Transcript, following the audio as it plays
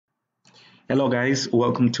Hello guys,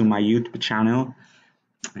 welcome to my YouTube channel.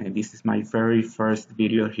 This is my very first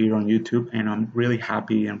video here on YouTube and I'm really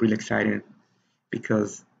happy and really excited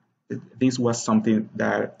because this was something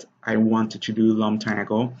that I wanted to do a long time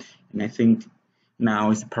ago and I think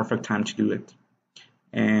now is the perfect time to do it.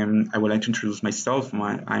 And I would like to introduce myself.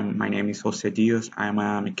 My name is Jose Diaz. I'm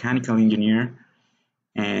a mechanical engineer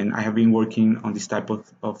and I have been working on this type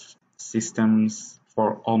of systems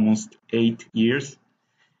for almost 8 years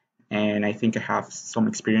and I think I have some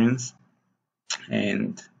experience.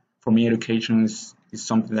 And for me, education is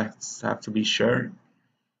something that has to be shared.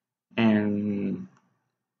 And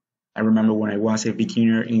I remember when I was a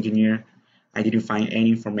beginner engineer, I didn't find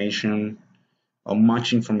any information or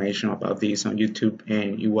much information about this on YouTube,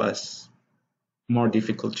 and it was more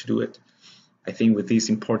difficult to do it. I think with this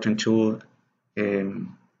important tool,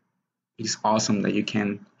 it's awesome that you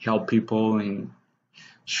can help people and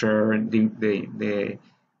share the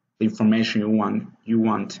information you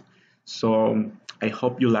want. So I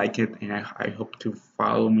hope you like it, and I hope to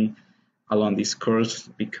follow me along this course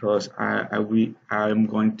because I'm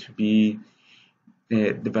going to be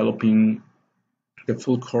developing the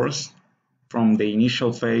full course from the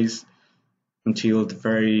initial phase until the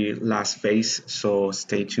very last phase. So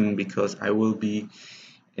stay tuned because I will be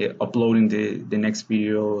uploading the next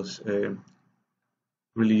videos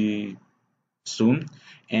really soon,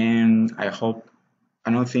 and I hope.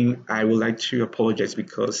 Another thing, I would like to apologize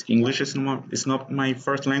because English is not my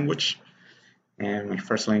first language, and my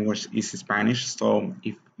first language is Spanish. So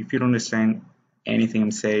if you don't understand anything I'm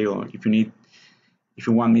saying, or if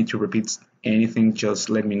you want me to repeat anything, just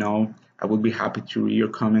let me know. I will be happy to read your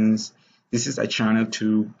comments. This is a channel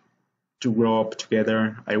to grow up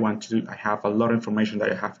together. I have a lot of information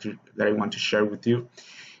that I want to share with you,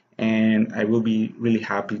 and I will be really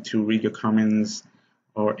happy to read your comments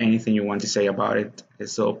or anything you want to say about it.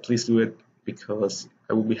 So please do it because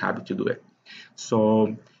I will be happy to do it.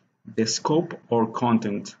 So the scope or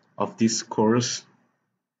content of this course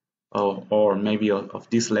or maybe of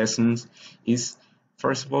these lessons is,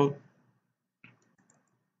 first of all,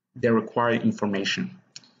 the required information.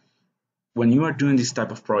 When you are doing this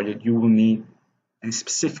type of project, you will need a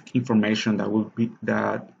specific information that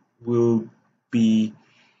will be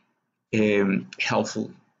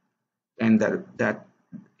helpful and that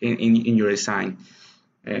in your design.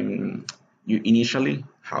 You initially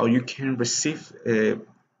how you can receive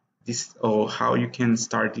this or how you can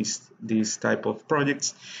start this type of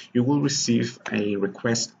projects. You will receive a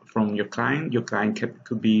request from your client. Your client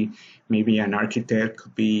could be maybe an architect,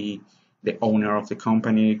 could be the owner of the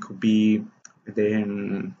company, could be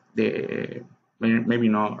the maybe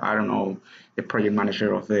not, I don't know, the project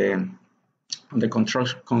manager of the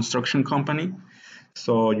construction company.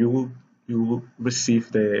 So you will receive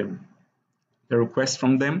the request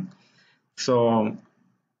from them. So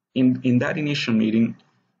in that initial meeting,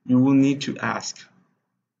 you will need to ask,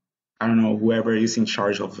 I don't know, whoever is in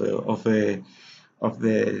charge of the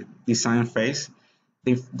design phase,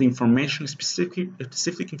 the information,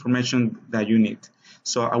 specific information that you need.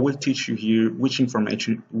 So I will teach you here which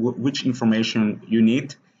information you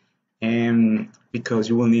need, and because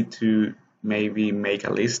you will need to maybe make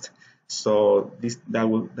a list. So that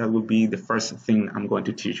will be the first thing I'm going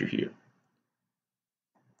to teach you here.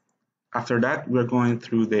 After that, we're going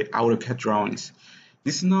through the AutoCAD drawings.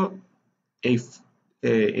 This is not a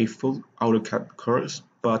full AutoCAD course,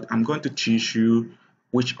 but I'm going to teach you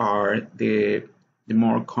which are the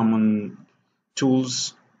more common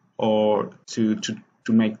tools or to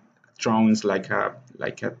make drawings like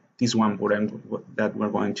this one that we're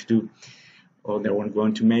going to do or that we're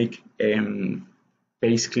going to make.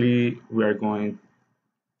 Basically, we are going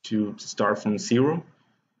to start from zero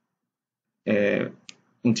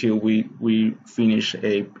until we finish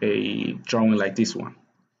a drawing like this one.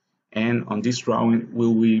 And on this drawing,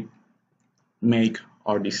 will we make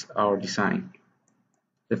our design.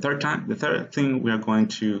 The third thing, we are going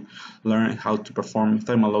to learn how to perform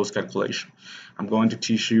thermal loss calculation. I'm going to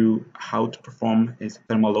teach you how to perform a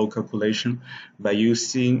thermal load calculation by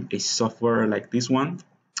using a software like this one.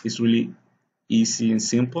 It's really easy and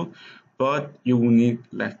simple, but you will need,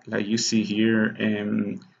 like you see here,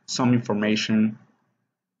 some information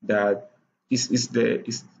that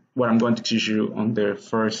is what I'm going to teach you on the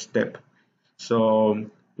first step. So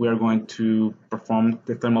we are going to perform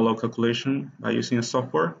the thermal load calculation by using a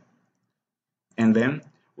software, and then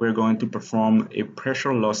we're going to perform a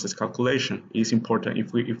pressure losses calculation. It is important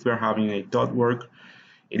if we are having a duct work,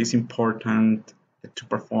 it is important to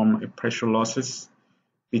perform a pressure losses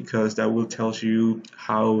because that will tell you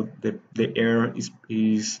how the air is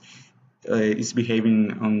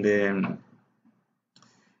behaving on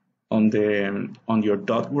on your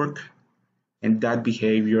dot work, and that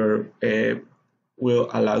behavior will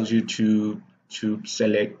allow you to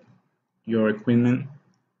select your equipment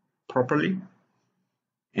properly.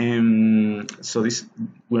 And so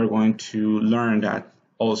we're going to learn that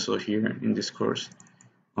also here in this course.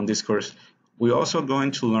 On this course, we're also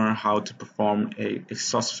going to learn how to perform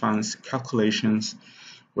exhaust fans calculations.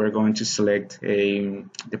 We're going to select the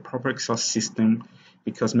proper exhaust system,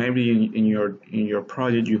 because maybe in your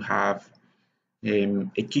project you have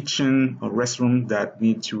a kitchen or restroom that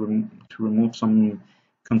need to remove some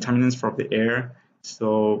contaminants from the air.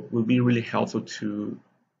 So it will be really helpful to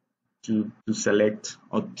select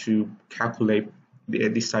or to calculate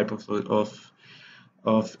this type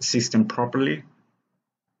of system properly.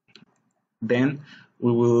 Then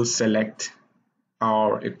we will select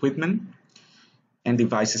our equipment and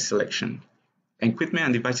devices selection. Equipment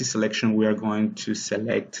and devices selection, we are going to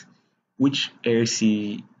select which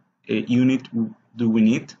AC unit do we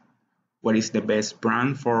need, what is the best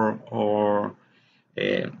brand for our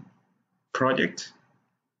project,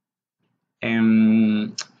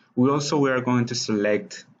 and we are going to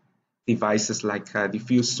select devices like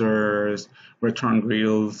diffusers, return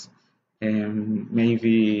grills, and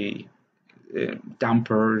maybe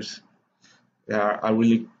dampers. They are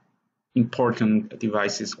really important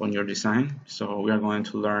devices on your design, so we are going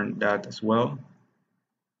to learn that as well.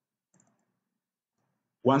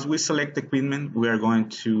 Once we select the equipment, we are going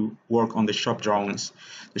to work on the shop drawings.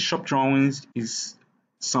 The shop drawings is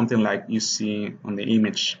something like you see on the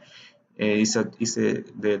image. It's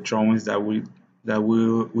the drawings that we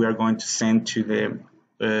are going to send to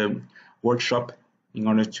the workshop in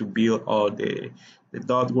order to build all the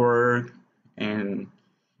dot work, and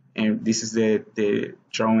this is the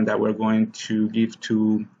drawing that we're going to give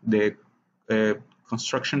to the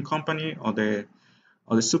construction company or the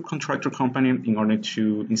subcontractor company in order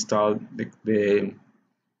to install the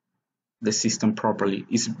system properly.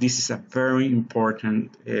 This is a very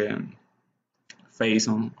important phase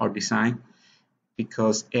on our design,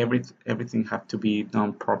 because everything have to be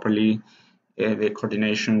done properly. The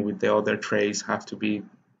coordination with the other trades have to be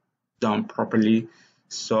done properly.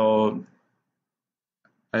 So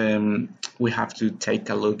we have to take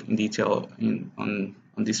a look in detail on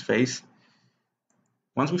this phase.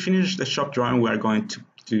 Once we finish the shop drawing, we are going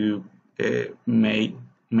to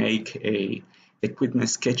make a equipment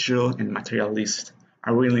schedule and material list.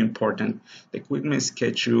 Are really important. The equipment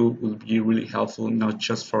schedule will be really helpful, not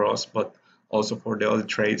just for us, but also for the other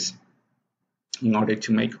trades, in order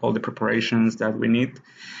to make all the preparations that we need.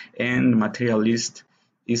 And the material list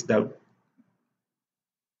is the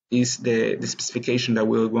specification that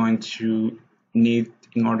we're going to need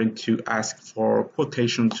in order to ask for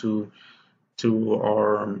quotation to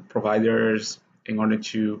our providers, in order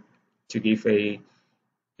to give a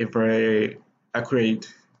very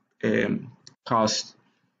accurate cost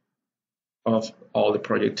of all the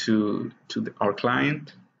project to our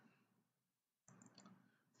client.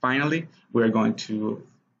 Finally, we are going to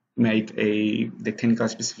make the technical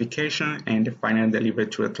specification and the final delivery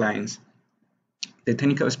to the clients. The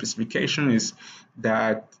technical specification is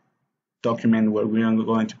that document where we are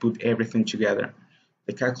going to put everything together: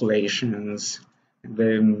 the calculations,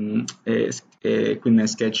 the equipment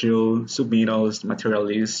schedule, submittals, material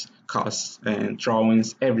list, costs, and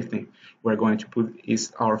drawings. Everything we're going to put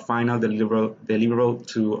is our final deliverable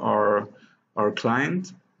to our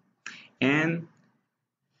client. And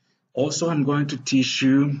also, I'm going to teach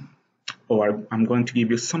you, or I'm going to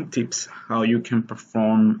give you some tips how you can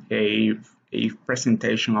perform a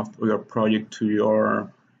presentation of your project to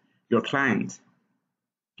your client.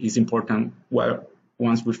 It's important, well,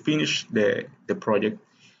 once we finish the project,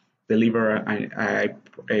 deliver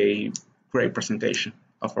a great presentation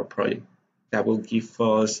of our project that will give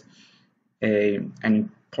us an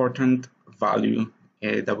important value,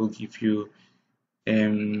 that will give you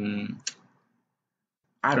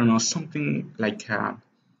I don't know, something like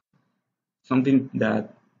something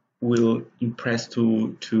that will impress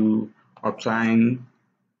to our client,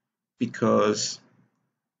 because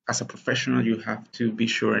as a professional you have to be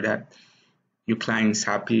sure that your client is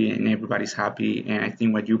happy and everybody's happy. And I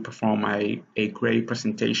think when you perform a great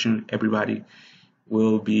presentation, everybody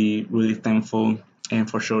will be really thankful, and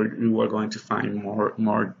for sure you are going to find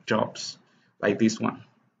more jobs like this one.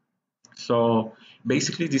 So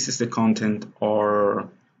basically, this is the content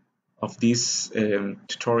of these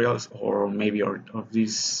tutorials, or maybe of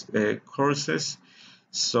these courses.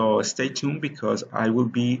 So stay tuned, because I will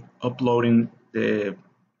be uploading the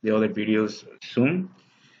other videos soon,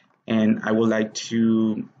 and I would like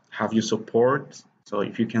to have your support. So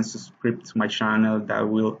if you can subscribe to my channel, that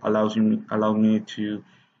will allow me to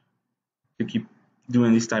keep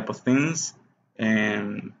doing this type of things.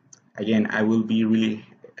 And again, I will be really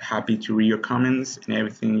happy to read your comments and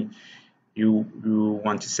everything you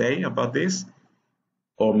want to say about this,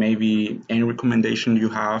 or maybe any recommendation you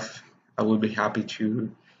have. I will be happy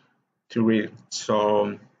to read.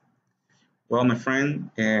 So, well, my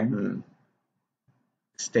friend,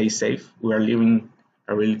 stay safe. We are living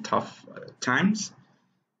a really tough times,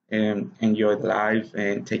 and enjoy the life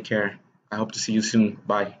and take care. I hope to see you soon.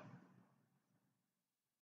 Bye.